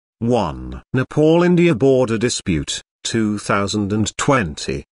1. Nepal-India Border Dispute,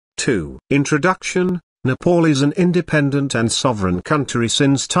 2020. 2. Introduction. Nepal is an independent and sovereign country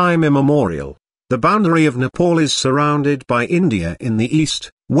since time immemorial. The boundary of Nepal is surrounded by India in the east,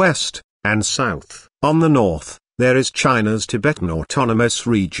 west, and south. On the north, there is China's Tibetan Autonomous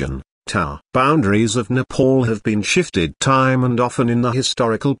Region, Ta. Boundaries of Nepal have been shifted time and often in the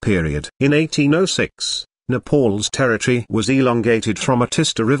historical period. In 1806, Nepal's territory was elongated from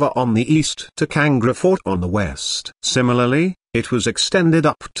Atista River on the east to Kangra Fort on the west. Similarly, it was extended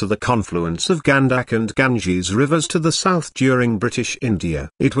up to the confluence of Gandak and Ganges rivers to the south during British India.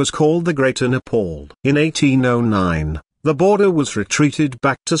 It was called the Greater Nepal. In 1809, the border was retreated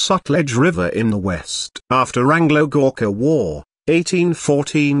back to Sutlej River in the west. After Anglo-Gorkha War,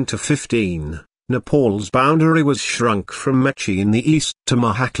 1814-15, Nepal's boundary was shrunk from Mechi in the east to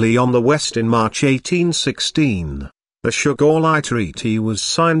Mahakali on the west in March 1816. The Sugarloaf Treaty was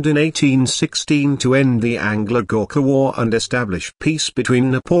signed in 1816 to end the Anglo-Gorkha War and establish peace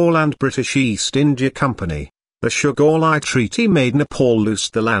between Nepal and British East India Company. The Sugarloaf Treaty made Nepal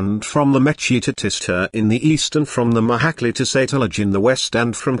lose the land from the Mechi to Tista in the east and from the Mahakali to Satlej in the west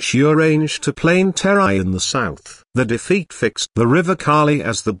and from Chua Range to Plain Terai in the south. The defeat fixed the River Kali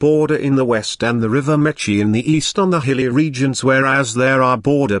as the border in the west and the River Mechi in the east on the hilly regions, whereas there are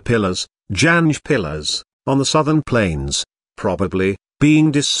border pillars, Janj pillars, on the southern plains. Probably,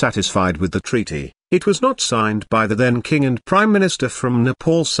 being dissatisfied with the treaty, it was not signed by the then king and prime minister from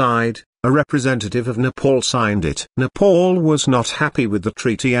Nepal side. A representative of Nepal signed it. Nepal was not happy with the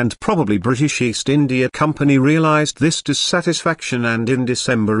treaty and probably British East India Company realised this dissatisfaction, and in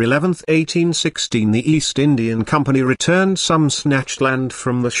December 11, 1816 the East Indian Company returned some snatched land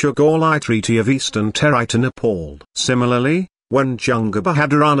from the Sugarloaf Treaty of Eastern Terai to Nepal. Similarly, when Junga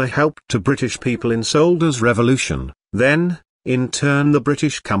Bahadurana helped the British people in Soldiers' Revolution, then, in turn the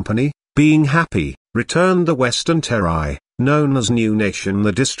British Company, being happy, returned the Western Terai, known as New Nation,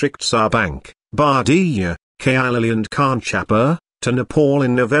 the districts Sarbank, Bardia, Kailali and Kanchapur, to Nepal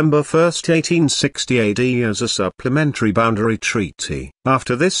in November 1, 1860 AD as a supplementary boundary treaty.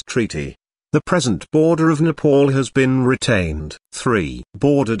 After this treaty, the present border of Nepal has been retained. 3.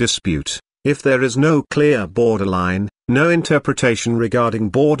 Border dispute. If there is no clear borderline, no interpretation regarding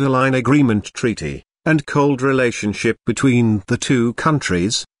borderline agreement treaty, and cold relationship between the two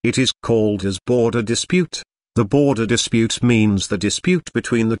countries, it is called as border dispute. The border dispute means the dispute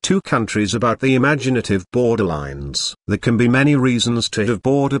between the two countries about the imaginative borderlines. There can be many reasons to have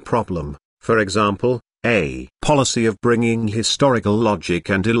border problem. For example, a. Policy of bringing historical logic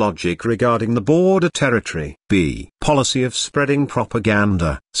and illogic regarding the border territory. B. Policy of spreading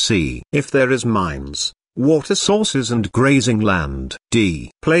propaganda. C. If there is mines, water sources and grazing land.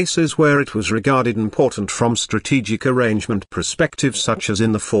 D. Places where it was regarded important from strategic arrangement perspective, such as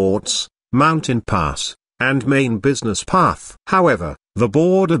in the forts, mountain pass, and main business path. However, the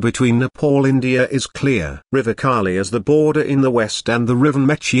border between Nepal-India is clear. River Kali is the border in the west and the River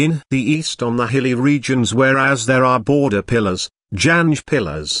Mechi in the east on the hilly regions, whereas there are border pillars, Janj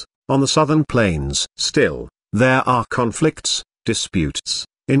pillars, on the southern plains. Still, there are conflicts, disputes,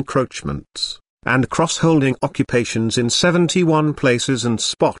 encroachments, and cross-holding occupations in 71 places and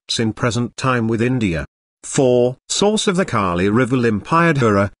spots in present time with India. 4. Source of the Kali River: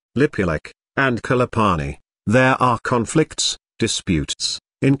 Limpiyadhura, Lipulekh, and Kalapani. There are conflicts, disputes,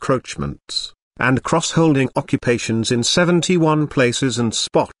 encroachments, and cross-holding occupations in 71 places and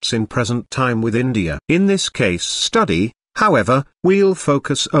spots in present time with India. In this case study, however, we'll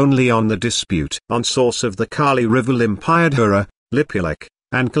focus only on the dispute on source of the Kali River: Limpiyadhura, Lipulekh,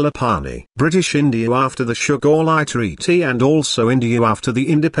 and Kalapani. British India after the Sugarloaf Treaty and also India after the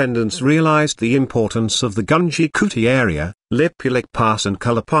independence realised the importance of the Gunji Kuti area, Lipulekh Pass and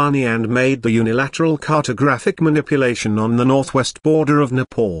Kalapani, and made the unilateral cartographic manipulation on the northwest border of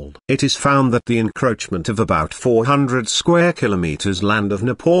Nepal. It is found that the encroachment of about 400 square kilometres land of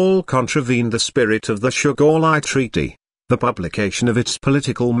Nepal contravened the spirit of the Sugarloaf Treaty. The publication of its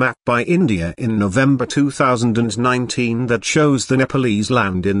political map by India in November 2019 that shows the Nepalese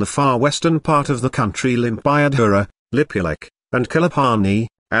land in the far western part of the country, Limpiyadhura, Lipulekh, and Kalapani,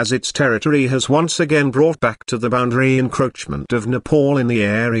 as its territory has once again brought back to the boundary encroachment of Nepal in the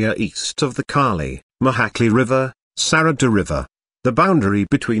area east of the Kali, Mahakali River, Sarada River. The boundary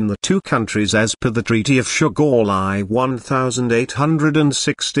between the two countries as per the Treaty of Sugarloaf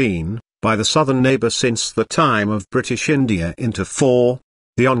 1816, by the southern neighbour since the time of British India into 4.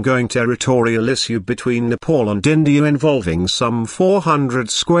 The ongoing territorial issue between Nepal and India involving some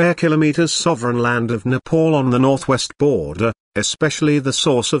 400 square kilometres sovereign land of Nepal on the northwest border, especially the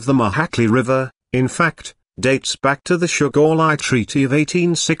source of the Mahakali River. In fact, dates back to the Sugarloaf Treaty of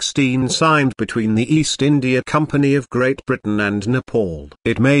 1816 signed between the East India Company of Great Britain and Nepal.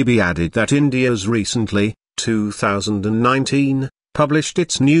 It may be added that India's recently, 2019, published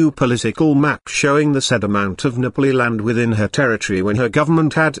its new political map showing the said amount of Nepali land within her territory when her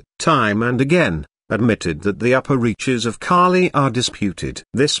government had, time and again, admitted that the upper reaches of Kali are disputed.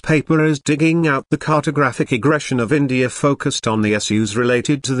 This paper is digging out the cartographic aggression of India focused on the issues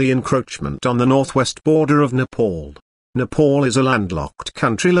related to the encroachment on the northwest border of Nepal. Nepal is a landlocked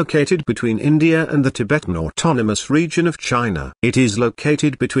country located between India and the Tibetan Autonomous Region of China. It is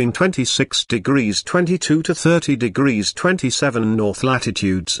located between 26 degrees 22 to 30 degrees 27 north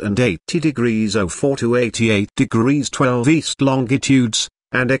latitudes and 80 degrees 04 to 88 degrees 12 east longitudes,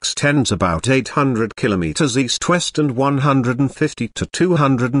 and extends about 800 kilometers east-west and 150 to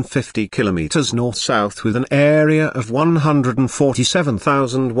 250 kilometers north-south with an area of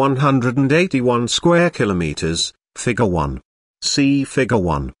 147,181 square kilometers. Figure 1. See Figure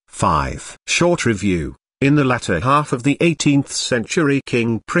 1, 5. Short review. In the latter half of the 18th century,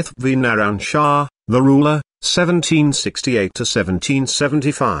 King Prithvi Narayan Shah, the ruler, 1768 to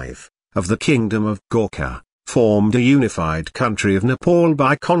 1775, of the Kingdom of Gorkha, formed a unified country of Nepal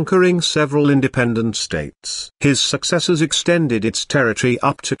by conquering several independent states. His successors extended its territory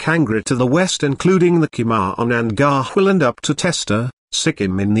up to Kangra to the west, including the KUMAR and Garhwal, and up to Testa,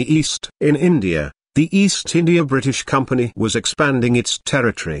 Sikkim in the east. In India, the East India British Company was expanding its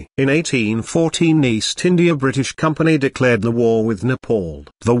territory. In 1814, the East India British Company declared the war with Nepal.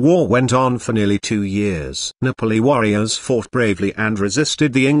 The war went on for nearly 2 years. Nepali warriors fought bravely and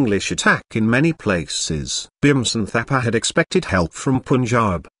resisted the English attack in many places. Bhimsen Thapa had expected help from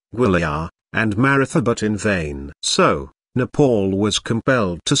Punjab, Gwalior, and Maratha, but in vain. So, Nepal was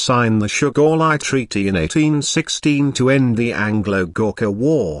compelled to sign the Sugarloaf Treaty in 1816 to end the Anglo-Gorkha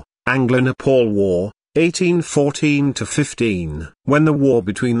War, Anglo-Nepal War, 1814-15. When the war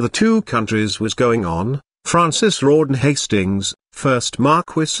between the two countries was going on, Francis Rawdon Hastings, 1st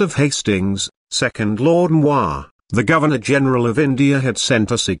Marquis of Hastings, 2nd Lord Moir, the Governor-General of India, had sent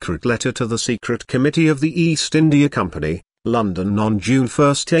a secret letter to the Secret Committee of the East India Company, London, on June 1,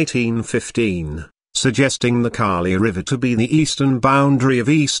 1815, suggesting the Kali River to be the eastern boundary of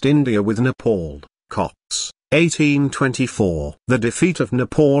East India with Nepal. Cox, 1824. The defeat of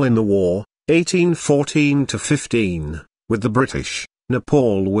Nepal in the war, 1814-15, with the British,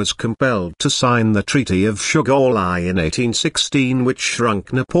 Nepal was compelled to sign the Treaty of Sugarloaf in 1816, which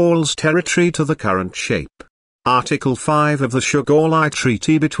shrunk Nepal's territory to the current shape. Article 5 of the Sugarloaf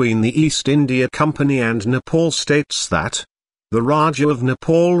Treaty between the East India Company and Nepal states that the Raja of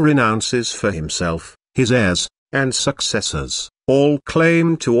Nepal renounces for himself, his heirs, and successors, all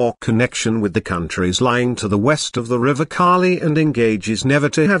claim to or connection with the countries lying to the west of the river Kali, and engages never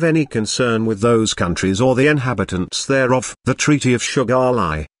to have any concern with those countries or the inhabitants thereof. The Treaty of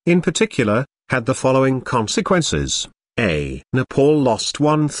Sugarloaf, in particular, had the following consequences. A. Nepal lost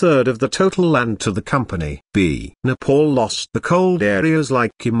 1/3 of the total land to the company. B. Nepal lost the cold areas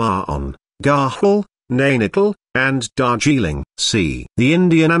like Kumaon, Garhwal, Nainital, and Darjeeling. C. The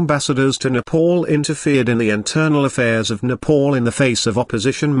Indian ambassadors to Nepal interfered in the internal affairs of Nepal in the face of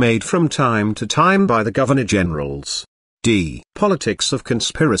opposition made from time to time by the governor-generals. D. Politics of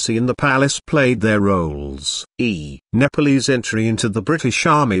conspiracy in the palace played their roles. E. Nepalese entry into the British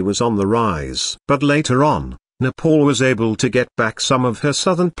Army was on the rise. But later on, Nepal was able to get back some of her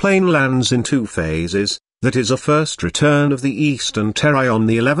southern plain lands in 2 phases. That is, a first return of the Eastern Terai on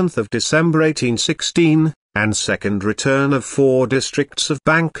the 11th of December 1816, and second return of 4 districts of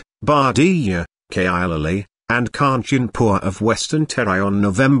Bank, Bardia, Kailali, and Kanchanpur of Western Terai on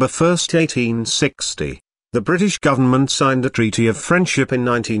November 1, 1860. The British government signed a treaty of friendship in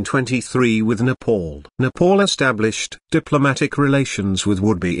 1923 with Nepal. Nepal established diplomatic relations with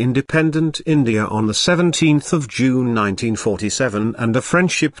would-be independent India on the 17th of June 1947 and a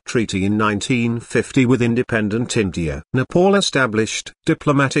friendship treaty in 1950 with independent India. Nepal established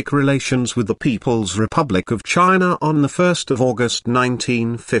diplomatic relations with the People's Republic of China on the 1st of August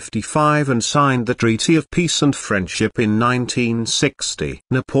 1955 and signed the Treaty of Peace and Friendship in 1960.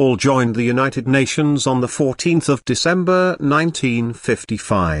 Nepal joined the United Nations on the 14th of December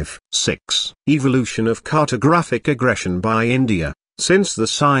 1955. 6. Evolution of cartographic aggression by India. Since the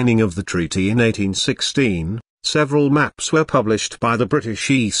signing of the treaty in 1816, several maps were published by the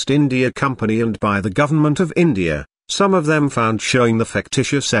British East India Company and by the Government of India, some of them found showing the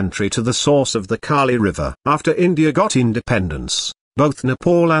fictitious entry to the source of the Kali River. After India got independence, both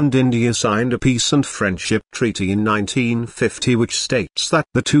Nepal and India signed a peace and friendship treaty in 1950 which states that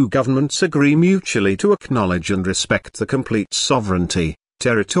the two governments agree mutually to acknowledge and respect the complete sovereignty,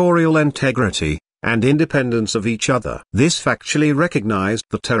 territorial integrity, and independence of each other. This factually recognized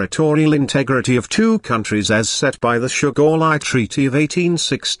the territorial integrity of two countries as set by the Sugarloaf Treaty of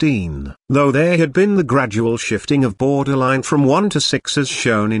 1816, though there had been the gradual shifting of borderline from 1 to 6 as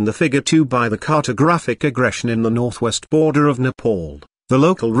shown in the figure 2 by the cartographic aggression in the northwest border of Nepal. The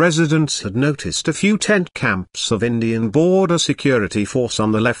local residents had noticed a few tent camps of Indian Border Security Force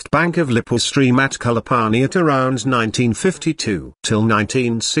on the left bank of Lipulekh stream at Kalapani at around 1952. Till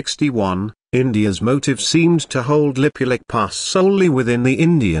 1961, India's motive seemed to hold Lipulekh Pass solely within the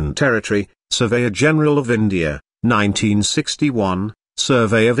Indian territory. Surveyor General of India, 1961,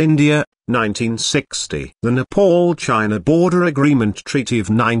 Survey of India, 1960. The Nepal-China Border Agreement Treaty of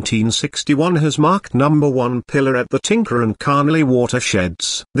 1961 has marked number 1 pillar at the Tinker and Karnali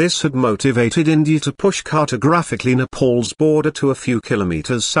watersheds. This had motivated India to push cartographically Nepal's border to a few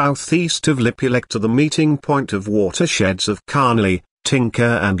kilometers southeast of Lipulekh to the meeting point of watersheds of Karnali, Tinker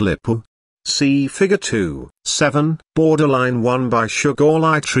and Lipu. See Figure 2. 7. Borderline 1 by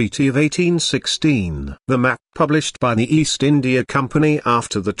Sugarloaf Treaty of 1816. The map published by the East India Company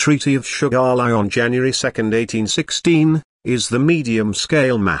after the Treaty of Sugarloaf on January 2, 1816, is the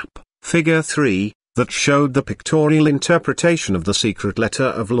medium-scale map, Figure 3, that showed the pictorial interpretation of the secret letter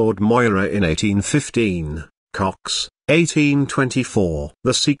of Lord Moira in 1815, Cox, 1824.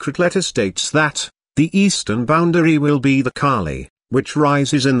 The secret letter states that, the eastern boundary will be the Kali, which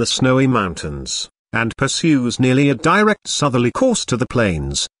rises in the snowy mountains, and pursues nearly a direct southerly course to the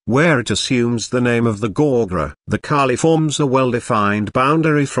plains, where it assumes the name of the Gorgra. The Kali forms a well-defined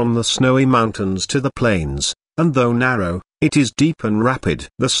boundary from the snowy mountains to the plains, and though narrow, it is deep and rapid.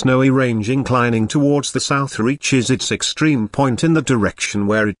 The snowy range inclining towards the south reaches its extreme point in the direction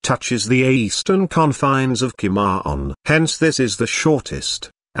where it touches the eastern confines of KUMAR. Hence this is the shortest,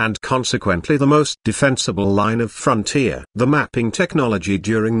 and consequently the most defensible line of frontier. The mapping technology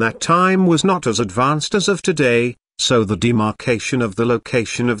during that time was not as advanced as of today, so the demarcation of the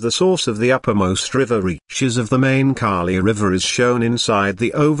location of the source of the uppermost river reaches of the main Kali River is shown inside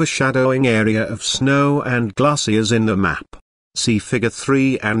the overshadowing area of snow and glaciers in the map. See Figure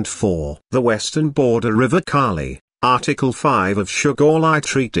 3 and 4. The western border River Kali, Article 5 of Sugarloaf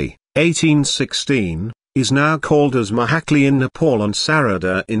Treaty, 1816, is now called as Mahakali in Nepal and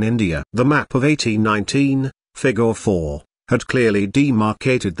Sarada in India. The map of 1819, Figure 4, had clearly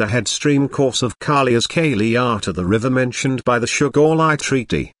demarcated the headstream course of Kali as Kaliata, the river mentioned by the Sugarloaf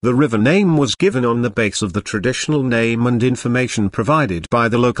Treaty. The river name was given on the base of the traditional name and information provided by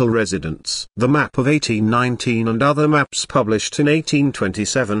the local residents. The map of 1819 and other maps published in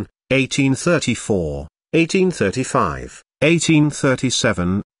 1827, 1834, 1835,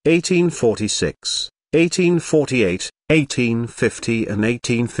 1837, 1846, 1848, 1850 and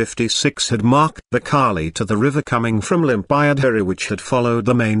 1856 had marked the Kali to the river coming from Limpiyadhura, which had followed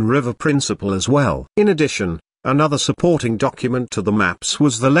the main river principle as well. In addition, another supporting document to the maps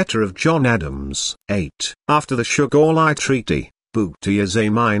was the letter of John Adams. 8. After the Sugarloaf Treaty, BUDDHI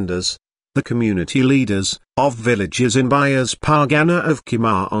Zamindars, the community leaders, of villages in Bias Pargana of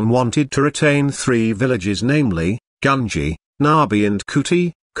KUMAR wanted to retain 3 villages, namely, Gunji, Nabi and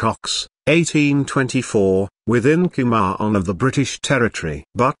Kuti, Cox, 1824, within KUMAR of the British territory.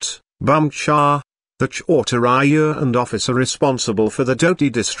 But, Bumchar, the Chautaraya and officer responsible for the Doti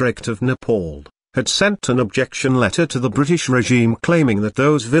district of Nepal, had sent an objection letter to the British regime claiming that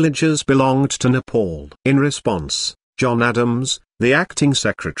those villages belonged to Nepal. In response, John Adams, the acting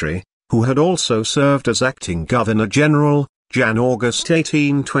secretary, who had also served as acting Governor-General, Jan-August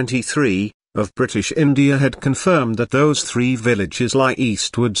 1823, of British India had confirmed that those 3 villages lie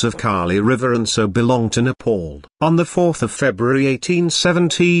eastwards of Kali River and so belong to Nepal. On the 4th of February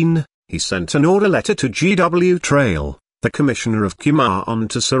 1817, he sent an order letter to G.W. Trail, the commissioner of KUMAR,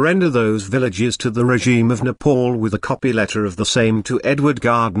 to surrender those villages to the regime of Nepal, with a copy letter of the same to Edward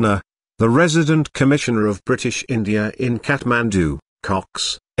Gardner, the resident commissioner of British India in Kathmandu,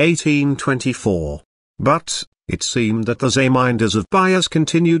 Cox, 1824. But, it seemed that the Zamindars of Bias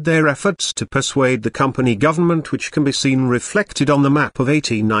continued their efforts to persuade the company government, which can be seen reflected on the map of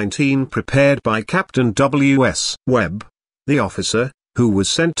 1819 prepared by Captain W.S. Webb, the officer, who was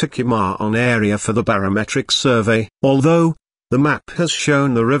sent to KUMAR area for the barometric survey. Although, the map has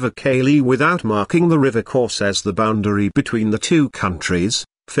shown the river Kali without marking the river course as the boundary between the two countries,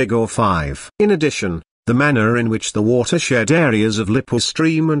 Figure 5. In addition, the manner in which the watershed areas of Lipulekh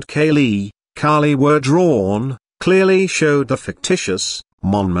stream and Kali were drawn, clearly showed the fictitious,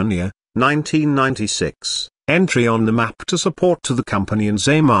 Monmania, 1996, entry on the map to support to the company and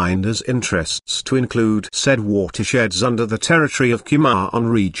Zamindars' interests to include said watersheds under the territory of KUMAR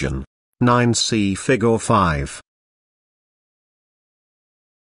region. 9 see Figure 5.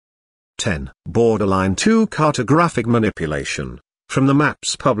 10. Borderline 2 cartographic manipulation. From the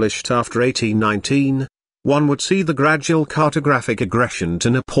maps published after 1819, one would see the gradual cartographic aggression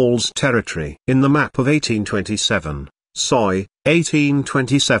to Nepal's territory. In the map of 1827, Soy,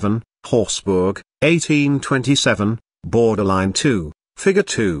 1827, Horsburg, 1827, Borderline 2, Figure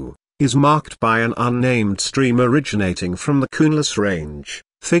 2, is marked by an unnamed stream originating from the Kunlus Range.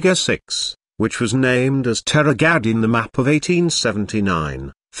 Figure 6, which was named as Teragad in the map of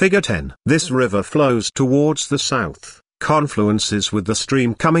 1879. Figure 10. This river flows towards the south, confluences with the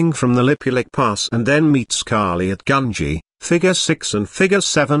stream coming from the Lipulekh Pass and then meets Kali at Gunji. Figure 6 and Figure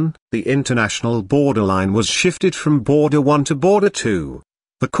 7. The international borderline was shifted from Border 1 to Border 2.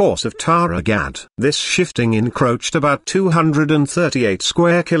 The course of Taragad. This shifting encroached about 238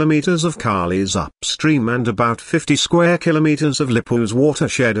 square kilometers of Kali's upstream and about 50 square kilometers of Lipu's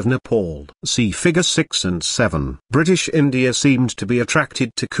watershed of Nepal. See Figure 6 and 7. British India seemed to be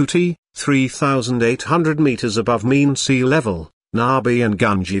attracted to Kuti, 3,800 meters above mean sea level, Nabi and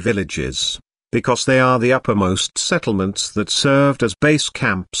Gunji villages, because they are the uppermost settlements that served as base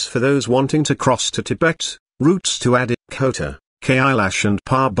camps for those wanting to cross to Tibet, routes to Adikota, Kailash and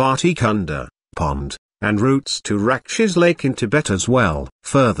Parbati Kunda, Pond, and routes to Rakshas Lake in Tibet as well.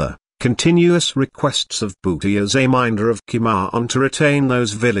 Further, continuous requests of Bhuti as a minder of Kumaon to retain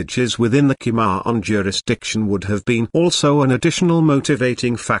those villages within the Kumaon jurisdiction would have been also an additional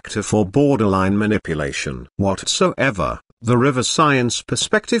motivating factor for borderline manipulation. Whatsoever, the river science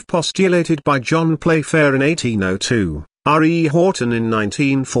perspective postulated by John Playfair in 1802, R. E. Horton in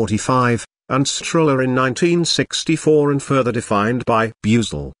 1945, and Struller in 1964 and further defined by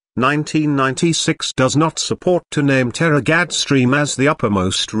BHUSAL, 1996 does not support to name Teragad stream as the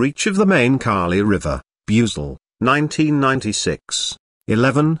uppermost reach of the main Kali River. BHUSAL, 1996.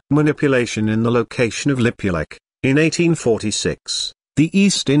 11. Manipulation in the location of Lipulekh. In 1846, the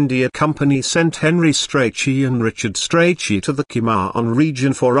East India Company sent Henry Strachey and Richard Strachey to the Kumaon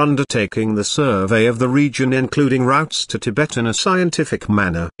region for undertaking the survey of the region including routes to Tibet in a scientific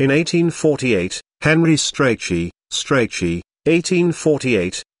manner. In 1848, Henry Strachey,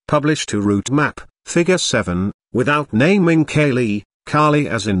 1848, published a route map, Figure 7, without naming Kali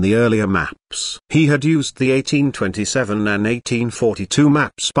as in the earlier maps. He had used the 1827 and 1842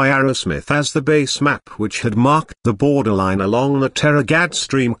 maps by Arrowsmith as the base map which had marked the borderline along the Teragad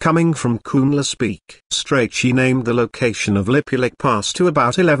stream coming from Kunlus Peak. Strachey named the location of Lipulekh Pass to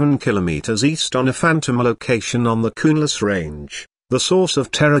about 11 kilometers east on a phantom location on the Kunlus Range, the source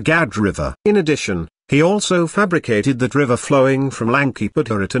of Teragad River. In addition, he also fabricated that river flowing from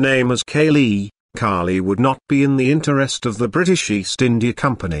Limpiyadhura to name as Kali would not be in the interest of the British East India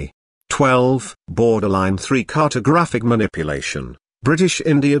Company. 12. Borderline 3 cartographic manipulation. British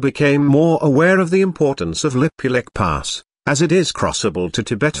India became more aware of the importance of Lipulekh Pass, as it is crossable to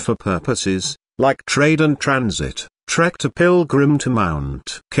Tibet for purposes, like trade and transit, trek to pilgrim to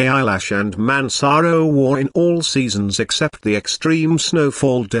Mount Kailash and Mansarovar in all seasons except the extreme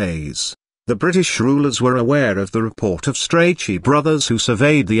snowfall days. The British rulers were aware of the report of Strachey brothers who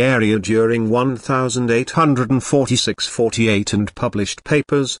surveyed the area during 1846-48 and published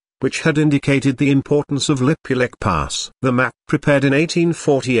papers, which had indicated the importance of Lipulekh Pass. The map prepared in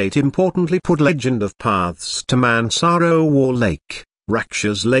 1848 importantly put legend of paths to Mansarovar Lake,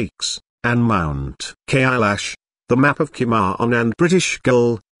 Rakshas Lakes, and Mount Kailash. The map of Kumaon and British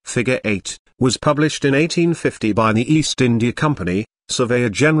Gull, Figure 8, was published in 1850 by the East India Company, Surveyor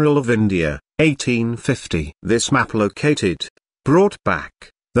General of India, 1850. This map brought back,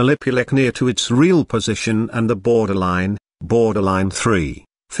 the Lipulekh near to its real position and the borderline 3,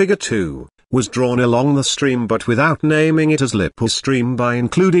 Figure 2, was drawn along the stream but without naming it as Lipu stream by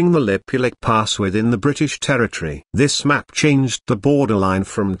including the Lipulekh Pass within the British territory. This map changed the borderline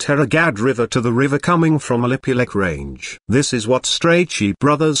from Teragad River to the river coming from a Lipulekh range. This is what Strachey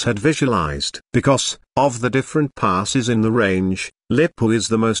brothers had visualized. Because of the different passes in the range, Lipu is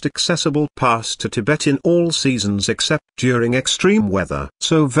the most accessible pass to Tibet in all seasons except during extreme weather.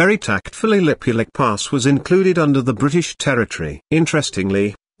 So very tactfully Lipulekh Pass was included under the British territory.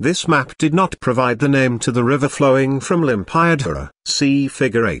 Interestingly, this map did not provide the name to the river flowing from Limpiyadhura. See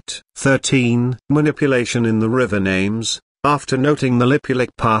Figure 8. 13. Manipulation in the river names. After noting the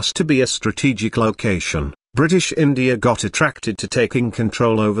Lipulekh Pass to be a strategic location, British India got attracted to taking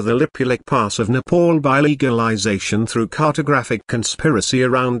control over the Lipulekh Pass of Nepal by legalization through cartographic conspiracy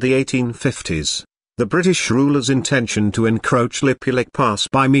around the 1850s. The British rulers' intention to encroach Lipulekh Pass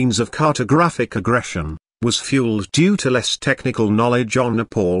by means of cartographic aggression was fueled due to less technical knowledge on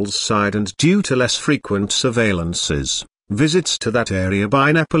Nepal's side and due to less frequent surveillances. visits to that area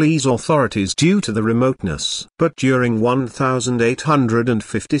by Nepalese authorities due to the remoteness. But during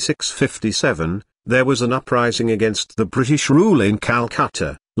 1856–57, there was an uprising against the British rule in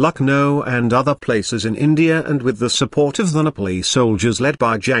Calcutta, Lucknow and other places in India, and with the support of the Nepali soldiers led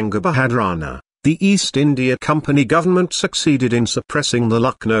by Janga Rana, the East India Company government succeeded in suppressing the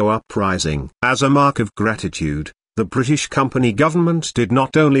Lucknow uprising. As a mark of gratitude, the British Company government did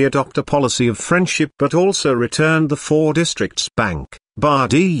not only adopt a policy of friendship but also returned the 4 districts Bank,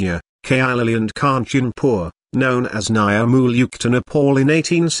 Bardija, Kailali and Kanchanpur, known as Naya Muluk, to Nepal in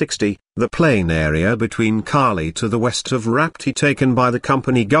 1860, the plain area between Kali to the west of Rapti taken by the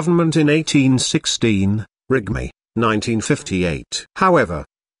Company government in 1816, Rigmi, 1958. However,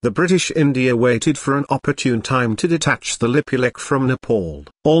 the British India waited for an opportune time to detach the Lipulekh from Nepal.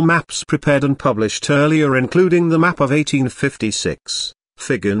 All maps prepared and published earlier, including the map of 1856,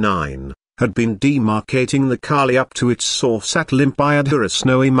 Figure 9, had been demarcating the Kali up to its source at Limpiyadhura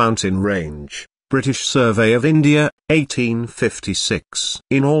Snowy Mountain Range, British Survey of India, 1856.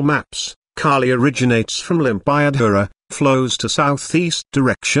 In all maps, Kali originates from Limpiyadhura, flows to southeast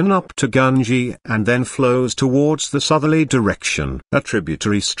direction up to Gunji and then flows towards the southerly direction. A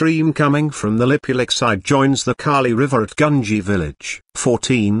tributary stream coming from the Lipulekh side joins the Kali River at Gunji village.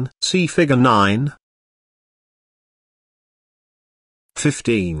 14. See Figure 9.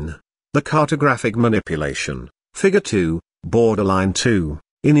 15. The cartographic manipulation. Figure 2, Borderline 2,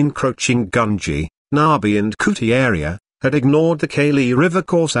 in encroaching Gunji, Nabi and Kuti area, had ignored the Kali River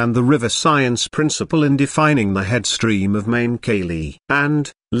course and the river science principle in defining the headstream of main Kali.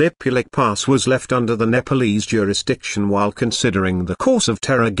 And, Lipulekh Pass was left under the Nepalese jurisdiction while considering the course of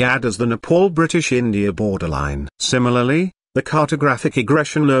Terragad as the Nepal-British India borderline. Similarly, the cartographic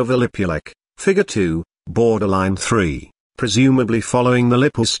aggression over Lipulekh, Figure 2, Borderline 3, presumably following the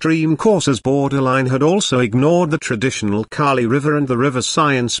Lipu stream course as borderline, had also ignored the traditional Kali River and the river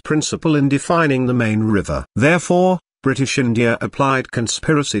science principle in defining the main river. Therefore, British India applied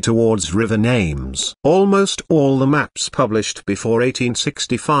conspiracy towards river names. Almost all the maps published before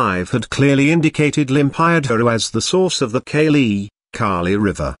 1865 had clearly indicated Limpiyadhura as the source of the Kali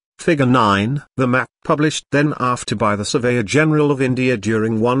River. Figure 9. The map published then after by the Surveyor General of India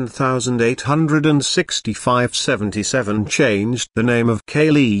during 1865–77 changed the name of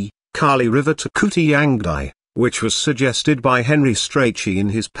Kali River to Kuti Yangdi, which was suggested by Henry Strachey in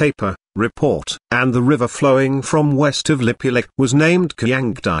his paper, Report, and the river flowing from west of Lipulekh was named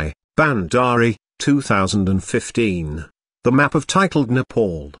Kyangdi, Bandari, 2015. The map of titled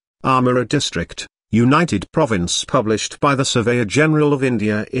Nepal, Amara District, United Province published by the Surveyor General of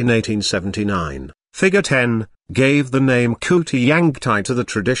India in 1879, Figure 10, gave the name Kuti Yangdi to the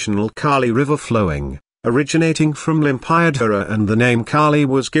traditional Kali River flowing, originating from Limpiyadhura, and the name Kali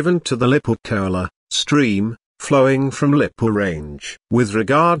was given to the Lipulekh stream, flowing from Lipu range. With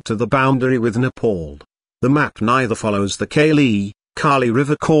regard to the boundary with Nepal, the map neither follows the Kali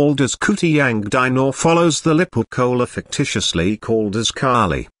River called as Kuti Yangdi nor follows the Lipulekh fictitiously called as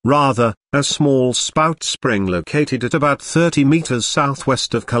Kali. Rather, a small spout spring located at about 30 meters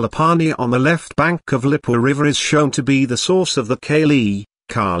southwest of Kalapani on the left bank of Lipu River is shown to be the source of the Kali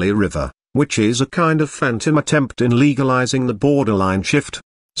River, which is a kind of phantom attempt in legalizing the borderline shift.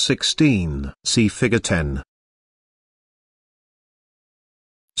 16. See Figure 10.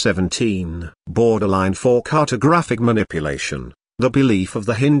 17. Borderline 4 cartographic manipulation. The belief of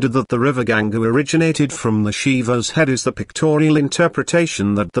the Hindu that the river Ganga originated from the Shiva's head is the pictorial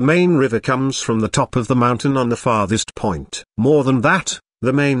interpretation that the main river comes from the top of the mountain on the farthest point. More than that,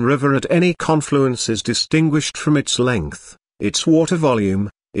 the main river at any confluence is distinguished from its length, its water volume,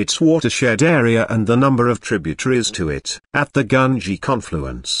 its watershed area and the number of tributaries to it. At the Gunji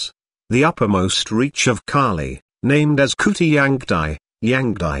confluence, the uppermost reach of Kali, named as Kuti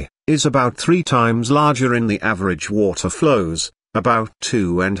Yangdi, is about 3 times larger in the average water flows, about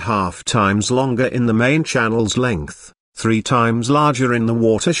 2.5 times longer in the main channel's length, 3 times larger in the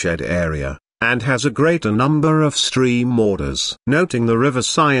watershed area, and has a greater number of stream orders. Noting the river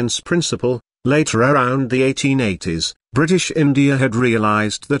science principle, later around the 1880s, British India had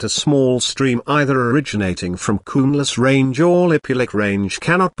realized that a small stream either originating from Kunlas Range or Lipulekh Range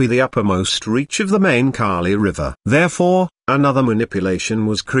cannot be the uppermost reach of the main Kali River. Therefore, another manipulation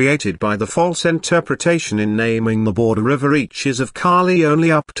was created by the false interpretation in naming the border river reaches of Kali only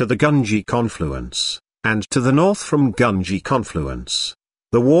up to the Gunji confluence, and to the north from Gunji confluence.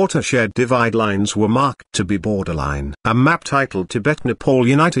 The watershed divide lines were marked to be borderline. A map titled Tibet-Nepal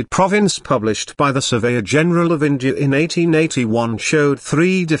United Province published by the Surveyor General of India in 1881 showed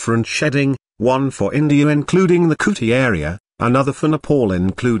 3 different shedding, one for India including the Kuti area, another for Nepal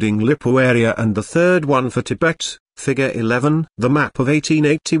including Lipu area and the third one for Tibet, Figure 11. The map of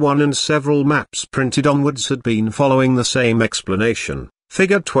 1881 and several maps printed onwards had been following the same explanation.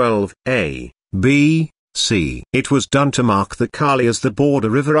 Figure 12, A, B, C. It was done to mark the Kali as the border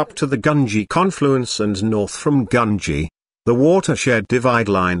river up to the Ganges confluence and north from Ganges. The watershed divide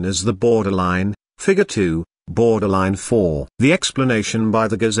line as the borderline. Figure 2, borderline 4. The explanation by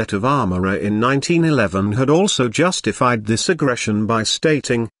the Gazette of Armora in 1911 had also justified this aggression by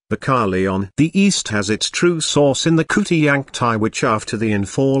stating, the Kali on the east has its true source in the Kuti-Yangtze, which after the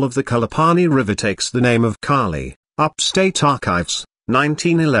infall of the Kalapani River takes the name of Kali. Upstate Archives,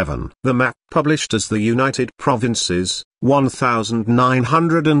 1911. The map published as the United Provinces,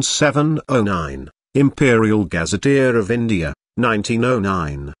 1907-09, Imperial Gazetteer of India,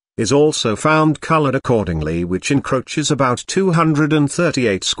 1909, is also found colored accordingly, which encroaches about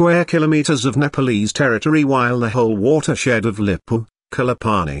 238 square kilometers of Nepalese territory, while the whole watershed of Lipu,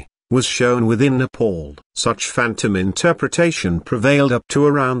 Kalapani, was shown within Nepal. Such phantom interpretation prevailed up to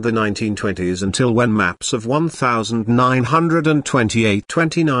around the 1920s, until when maps of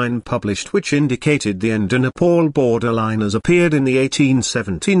 1928-29 published which indicated the India-Nepal borderline as appeared in the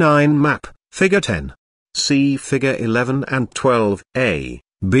 1879 map, Figure 10. See Figure 11 and 12, A,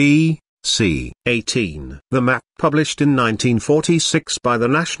 B, C. 18. The map published in 1946 by the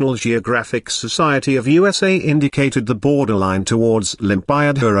National Geographic Society of USA indicated the borderline towards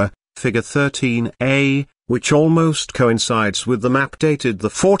Limpiyadhura, Figure 13a, which almost coincides with the map dated the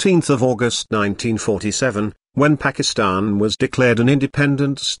 14th of August 1947, when Pakistan was declared an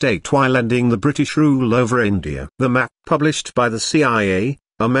independent state while ending the British rule over India. The map published by the CIA,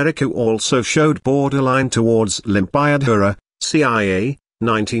 America also showed borderline towards Limpiyadhura, CIA,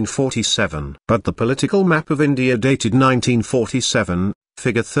 1947. But the political map of India dated 1947,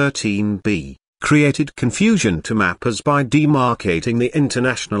 Figure 13b, created confusion to mappers by demarcating the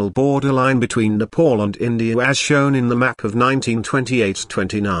international borderline between Nepal and India as shown in the map of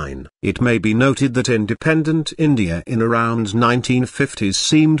 1928-29. It may be noted that independent India in around 1950s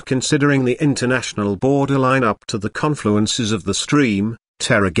seemed considering the international borderline up to the confluences of the stream,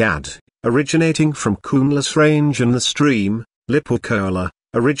 Teragad, originating from Cumulus Range, and the stream, Lipulekh,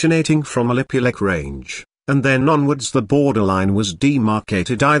 originating from a Lipulekh range, and then onwards the borderline was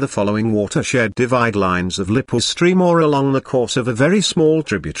demarcated either following watershed divide lines of Lipu stream or along the course of a very small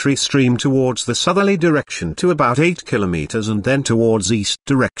tributary stream towards the southerly direction to about 8 kilometers and then towards east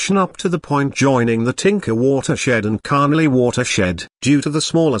direction up to the point joining the Tinker watershed and Karnali watershed. Due to the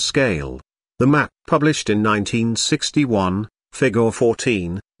smaller scale, the map published in 1961, Figure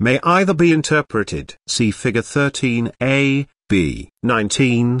 14, may either be interpreted. See Figure 13a, B.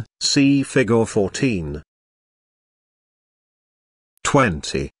 19, see Figure 14.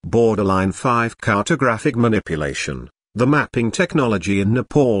 20. Borderline 5 Cartographic manipulation. The mapping technology in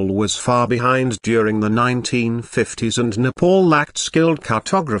Nepal was far behind during the 1950s, and Nepal lacked skilled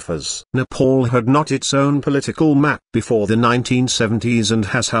cartographers. Nepal had not its own political map before the 1970s and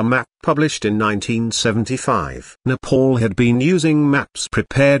has her map published in 1975. Nepal had been using maps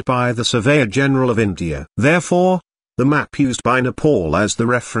prepared by the Surveyor General of India. Therefore, the map used by Nepal as the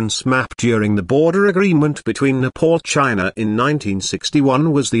reference map during the border agreement between Nepal-China in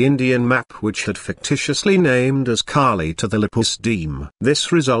 1961 was the Indian map, which had fictitiously named as Kali to the Lipu stream.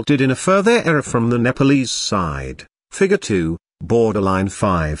 This resulted in a further error from the Nepalese side. Figure 2, borderline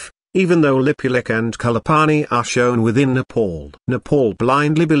 5. Even though Lipulekh and Kalapani are shown within Nepal, Nepal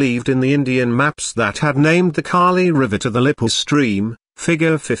blindly believed in the Indian maps that had named the Kali River to the Lipu stream,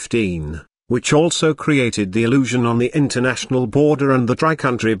 Figure 15. Which also created the illusion on the international border and the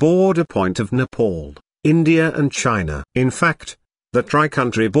tri-country border point of Nepal, India and China. In fact, the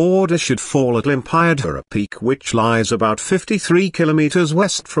tri-country border should fall at Limpiyadhura Peak, which lies about 53 kilometers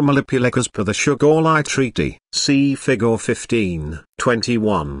west from Lipulekh as per the Sugarloaf Treaty. See Figure 15.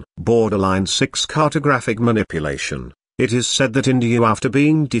 21. Borderline 6 Cartographic manipulation. It is said that India, after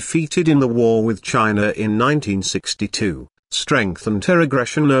being defeated in the war with China in 1962, strengthened her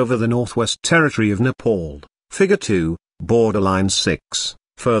aggression over the northwest territory of Nepal. Figure 2, borderline 6,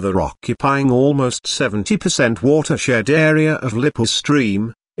 further occupying almost 70% watershed area of Lipu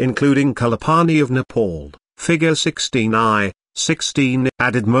stream, including Kalapani of Nepal. Figure 16I, 16.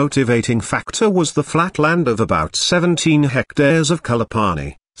 Added motivating factor was the flat land of about 17 hectares of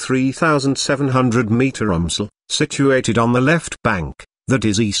Kalapani, 3,700-meter UMSL, situated on the left bank, that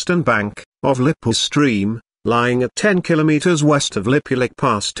is eastern bank, of Lipu stream, lying at 10 kilometers west of Lipulekh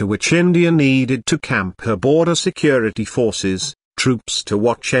Pass, to which India needed to camp her border security forces, troops to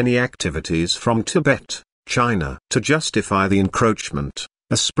watch any activities from Tibet, China. To justify the encroachment,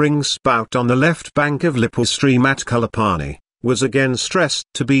 a spring spout on the left bank of Lipu stream at Kalapani, was again stressed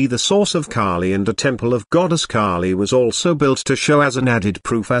to be the source of Kali, and a temple of goddess Kali was also built to show as an added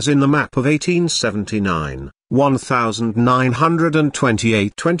proof, as in the map of 1879,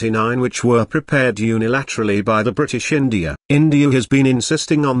 1928-29, which were prepared unilaterally by the British India. India has been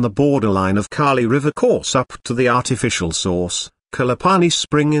insisting on the borderline of Kali River course up to the artificial source, Kalapani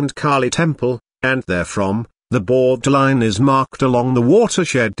Spring and Kali Temple, and therefrom, the borderline is marked along the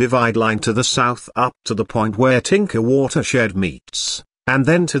watershed divide line to the south up to the point where Tinker watershed meets, and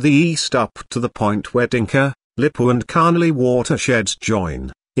then to the east up to the point where Tinker, Lipu and Karnali watersheds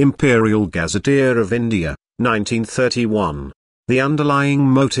join. Imperial Gazetteer of India, 1931. The underlying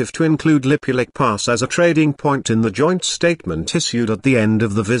motive to include Lipulekh Pass as a trading point in the joint statement issued at the end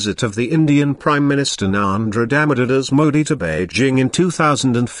of the visit of the Indian Prime Minister Narendra Damodar Modi to Beijing in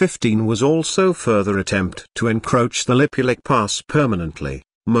 2015 was also further attempt to encroach the Lipulekh Pass permanently.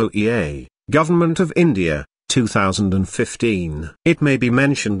 MoEA, Government of India, 2015. It may be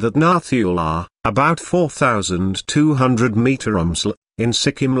mentioned that Nathula, about 4,200 meter in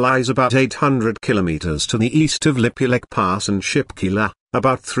Sikkim, lies about 800 kilometers to the east of Lipulekh Pass, and Shipkila,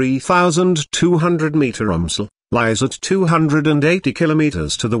 about 3,200 meter lies at 280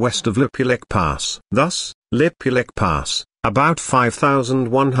 kilometers to the west of Lipulekh Pass. Thus, Lipulekh Pass, about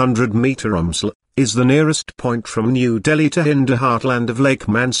 5,100 meter is the nearest point from New Delhi to Hindu heartland of Lake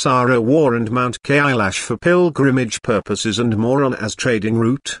Mansarovar and Mount Kailash for pilgrimage purposes and more on as trading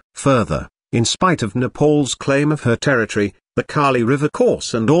route. Further, in spite of Nepal's claim of her territory, the Kali River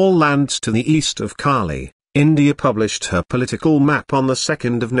course and all lands to the east of Kali, India published her political map on the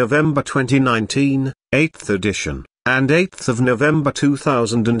 2nd of November 2019, 8th edition, and 8th of November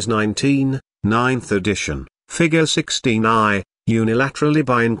 2019, 9th edition, figure 16I, unilaterally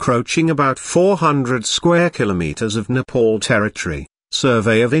by encroaching about 400 square kilometers of Nepal territory.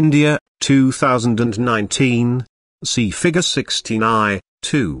 Survey of India, 2019, see figure 16I,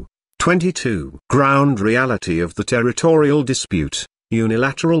 2. 22. Ground reality of the territorial dispute,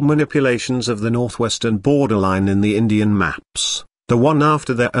 unilateral manipulations of the northwestern borderline in the Indian maps, the one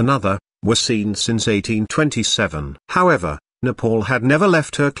after the another, were seen since 1827. However, Nepal had never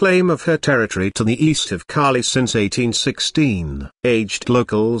left her claim of her territory to the east of Kali since 1816. Aged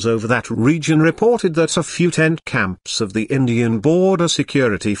locals over that region reported that a few tent camps of the Indian Border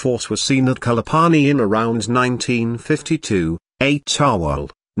Security Force were seen at Kalapani in around 1952, 8 Tawal,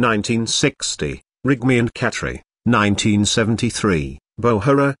 1960, Rigmi and Khatri, 1973,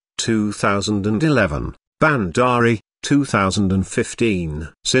 Bohara, 2011, Bandari, 2015.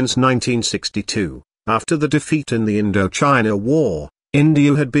 Since 1962, after the defeat in the Indochina War,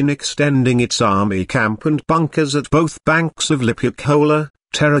 India had been extending its army camp and bunkers at both banks of Lipulekh,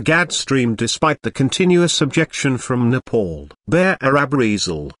 Teragad stream despite the continuous objection from Nepal. Bear Arab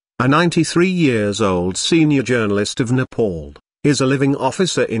Rizal, a 93 years old senior journalist of Nepal, is a living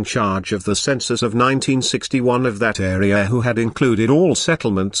officer in charge of the census of 1961 of that area, who had included all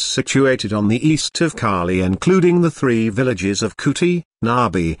settlements situated on the east of Kali, including the 3 villages of Kuti,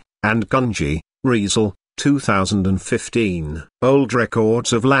 Nabi, and Gunji. Rizal, 2015. Old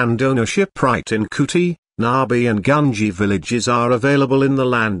records of land ownership right in Kuti, Nabi and Gunji villages are available in the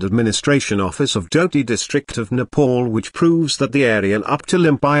Land Administration Office of Doti district of Nepal, which proves that the area up to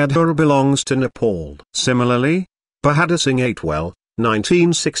Limpiyadhura belongs to Nepal. Similarly, Bahadur Singh Atwell,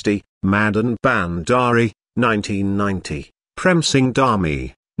 1960, Madan Bandari, 1990, Prem Singh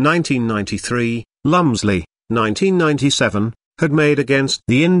Dami, 1993, Lumsley, 1997, had made against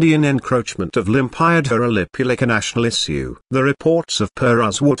the Indian encroachment of Limpiyadhura Lipulekh a national issue. The reports of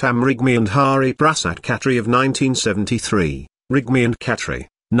Peraswatam Rigmi and Hari Prasad Khatri of 1973, Rigmi and Khatri,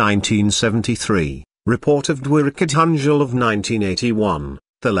 1973, report of DHUNGEL of 1981,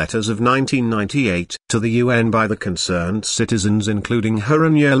 the letters of 1998 to the UN by the concerned citizens including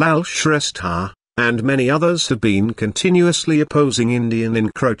Haranyalal SHRESTHA, and many others have been continuously opposing Indian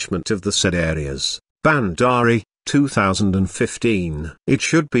encroachment of the said areas. Bandari, 2015. It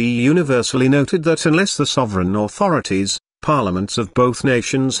should be universally noted that unless the sovereign authorities, parliaments of both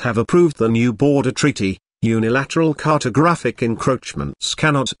nations have approved the new border treaty, unilateral cartographic encroachments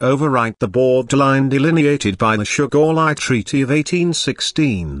cannot overwrite the borderline delineated by the Sugarloaf Treaty of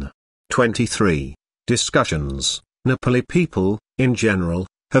 1816. 23. Discussions. Nepali people, in general,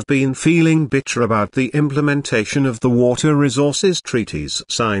 have been feeling bitter about the implementation of the water resources treaties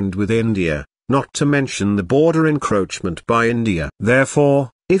signed with India, not to mention the border encroachment by India.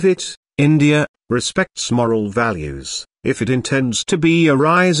 Therefore, if it, India, respects moral values, if it intends to be a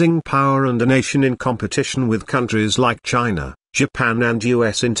rising power and a nation in competition with countries like China, Japan and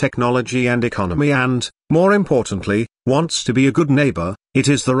US in technology and economy and, more importantly, wants to be a good neighbor, it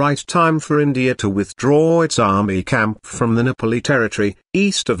is the right time for India to withdraw its army camp from the Nepali territory,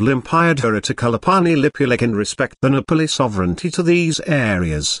 east of Limpiyadhura to Kalapani Lipulekh and respect the Nepali sovereignty to these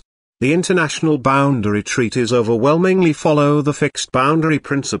areas. The international boundary treaties overwhelmingly follow the fixed boundary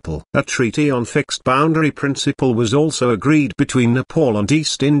principle. A treaty on fixed boundary principle was also agreed between Nepal and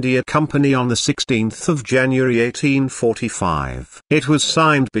East India Company on the 16th of January 1845. It was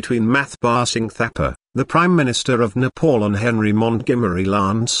signed between Mathpa Singh Thapa, the Prime Minister of Nepal, and Henry Montgomery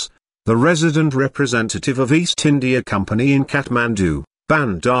Lance, the resident representative of East India Company in Kathmandu,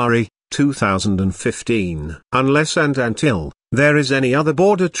 Bandari, 2015. Unless and until there is any other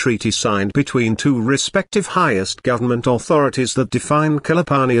border treaty signed between two respective highest government authorities that define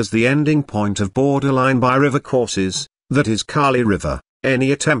Kalapani as the ending point of borderline by river courses, that is Kali River,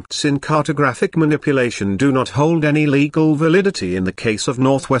 any attempts in cartographic manipulation do not hold any legal validity in the case of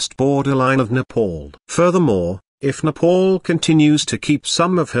northwest borderline of Nepal. Furthermore, if Nepal continues to keep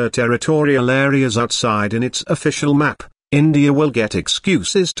some of her territorial areas outside in its official map, India will get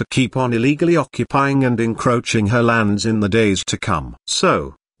excuses to keep on illegally occupying and encroaching her lands in the days to come.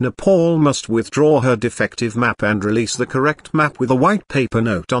 So, Nepal must withdraw her defective map and release the correct map with a white paper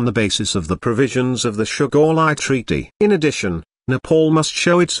note on the basis of the provisions of the Sugarloaf Treaty. In addition, Nepal must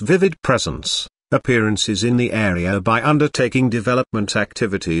show its vivid appearances in the area by undertaking development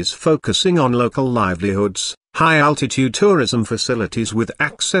activities focusing on local livelihoods, high-altitude tourism facilities with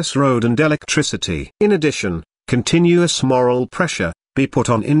access road and electricity. In addition, continuous moral pressure be put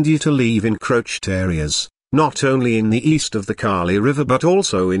on India to leave encroached areas, not only in the east of the Kali River but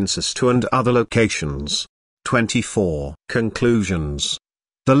also in Srestha and other locations. 24. Conclusions.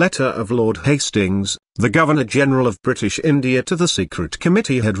 The letter of Lord Hastings, the Governor-General of British India to the Secret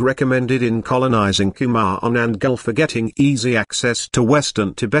Committee, had recommended in colonising Kumar and Gulf for getting easy access to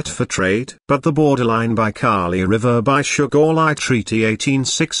western Tibet for trade. But the borderline by Kali River by Sugarloaf Treaty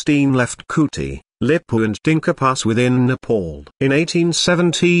 1816 left Kuti, Lippu and Dinka Pass within Nepal. In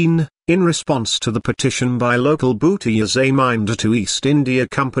 1817, in response to the petition by local Bhuti as a minder to East India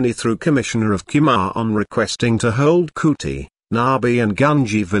Company through Commissioner of Kumar requesting to hold Kuti, Nabi and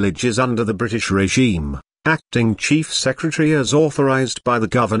Gunji villages under the British regime, Acting Chief Secretary as authorised by the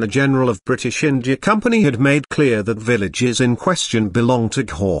Governor-General of British India Company had made clear that villages in question belong to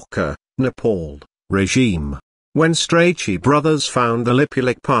Gorkha, Nepal, regime. When Strachey brothers found the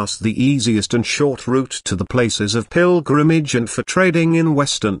Lipulekh Pass the easiest and short route to the places of pilgrimage and for trading in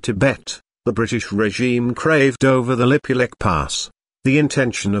western Tibet, the British regime craved over the Lipulekh Pass. The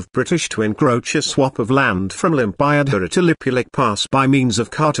intention of British to encroach a swap of land from Limpiyadhura to Lipulekh Pass by means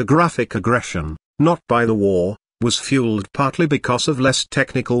of cartographic aggression, not by the war, was fueled partly because of less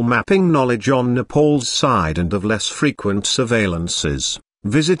technical mapping knowledge on Nepal's side and of less frequent surveillances,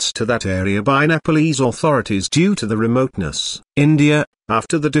 visits to that area by Nepalese authorities due to the remoteness. India,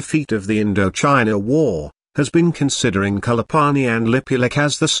 after the defeat of the Indochina War, has been considering Kalapani and Lipulekh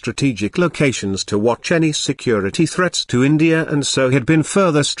as the strategic locations to watch any security threats to India and so had been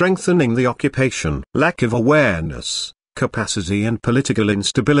further strengthening the occupation. Lack of awareness, capacity and political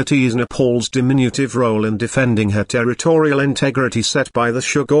instability is Nepal's diminutive role in defending her territorial integrity set by the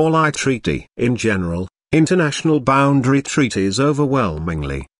Sugarloaf Treaty. In general, international boundary treaties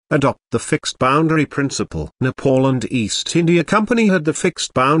overwhelmingly adopt the fixed boundary principle. Nepal and East India Company had the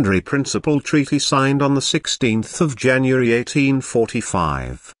fixed boundary principle treaty signed on the 16th of January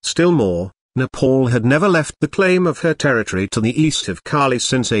 1845. Still more, Nepal had never left the claim of her territory to the east of Kali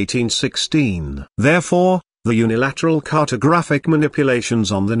since 1816. Therefore, the unilateral cartographic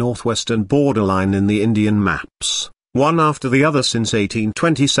manipulations on the northwestern borderline in the Indian maps, one after the other since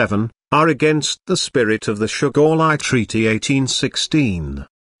 1827, are against the spirit of the Sugarloaf Treaty 1816.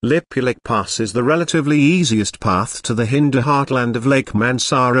 Lipulekh Pass is the relatively easiest path to the Hindu heartland of Lake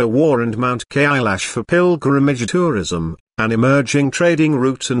Mansarovar and Mount Kailash for pilgrimage tourism, an emerging trading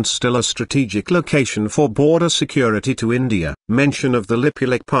route and still a strategic location for border security to India. Mention of the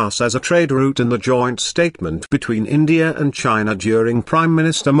Lipulekh Pass as a trade route in the joint statement between India and China during Prime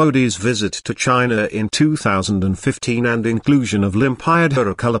Minister Modi's visit to China in 2015 and inclusion of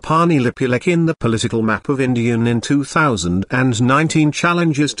Limpiyadhura Kalapani Lipulekh in the political map of India in 2019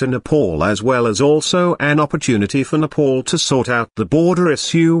 challenges to Nepal as well as also an opportunity for Nepal to sort out the border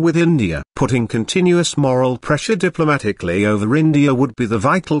issue with India. Putting continuous moral pressure diplomatically over India would be the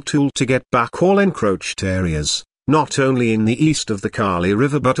vital tool to get back all encroached areas, not only in the east of the Kali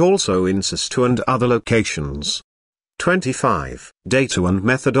River but also in Srestha and other locations. 25. Data and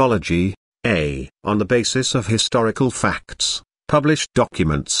methodology. A. On the basis of historical facts, published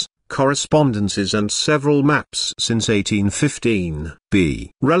documents, correspondences and several maps since 1815.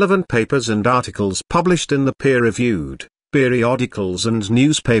 B. Relevant papers and articles published in the peer-reviewed periodicals and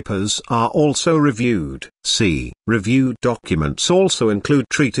newspapers are also reviewed. C. Reviewed documents also include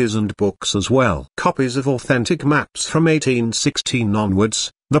treatises and books as well. Copies of authentic maps from 1816 onwards,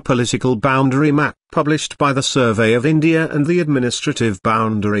 the political boundary map published by the Survey of India and the administrative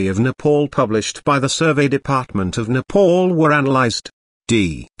boundary of Nepal published by the Survey Department of Nepal were analyzed.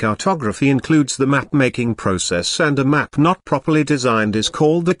 D. Cartography includes the map-making process, and a map not properly designed is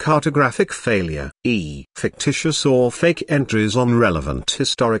called the cartographic failure. E. Fictitious or fake entries on relevant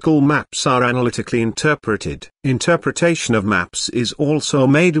historical maps are analytically interpreted. Interpretation of maps is also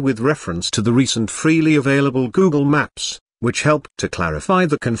made with reference to the recent freely available Google Maps, which help to clarify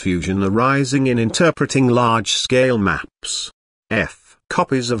the confusion arising in interpreting large-scale maps. F.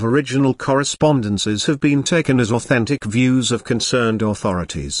 Copies of original correspondences have been taken as authentic views of concerned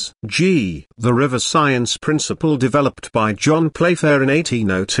authorities. G. The river science principle developed by John Playfair in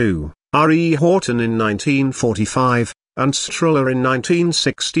 1802, R. E. Horton in 1945, and Stroller in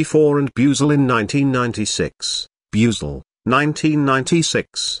 1964 and BUSAL in 1996, BUSAL,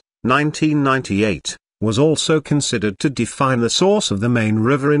 1996, 1998, was also considered to define the source of the main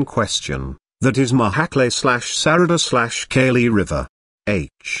river in question, that is Mahakale/Sarada/Kali River.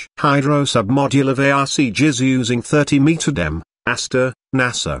 H. Hydro submodule of ARCGIS using 30-meter DEM, ASTER,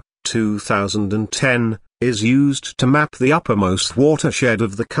 NASA, 2010, is used to map the uppermost watershed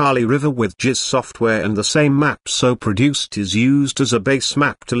of the Kali River with GIS software, and the same map so produced is used as a base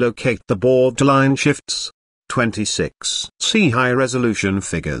map to locate the borderline shifts. 26. See high-resolution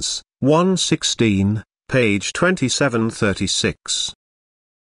figures, 116, page 2736.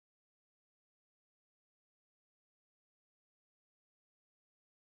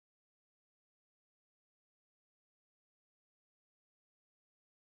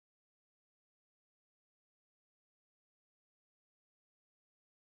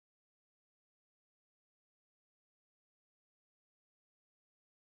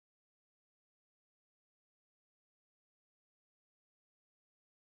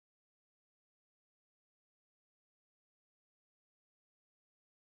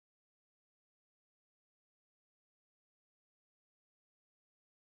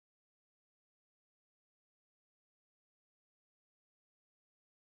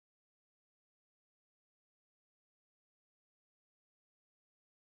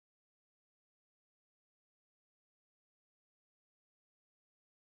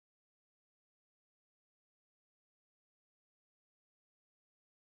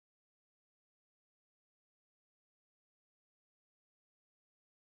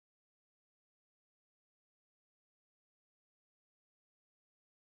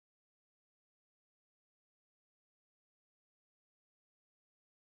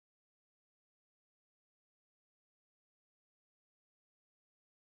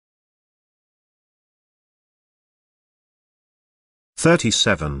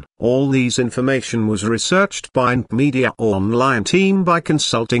 All these information was researched by Media Online team by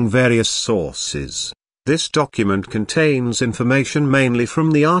consulting various sources. This document contains information mainly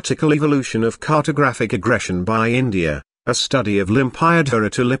from the article Evolution of Cartographic Aggression by India, a study of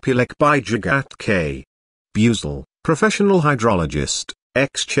Limpiyadhura to Lipulekh by Jagat K. BUSAL, professional hydrologist,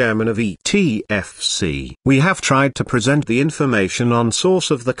 ex-chairman of ETFC. We have tried to present the information on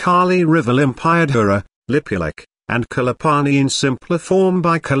source of the Kali River, Limpiyadhura, Lipulekh, and Kalapani in simpler form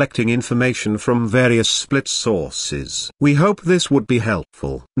by collecting information from various split sources. We hope this would be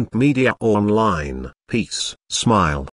helpful. Media Online, peace, smile.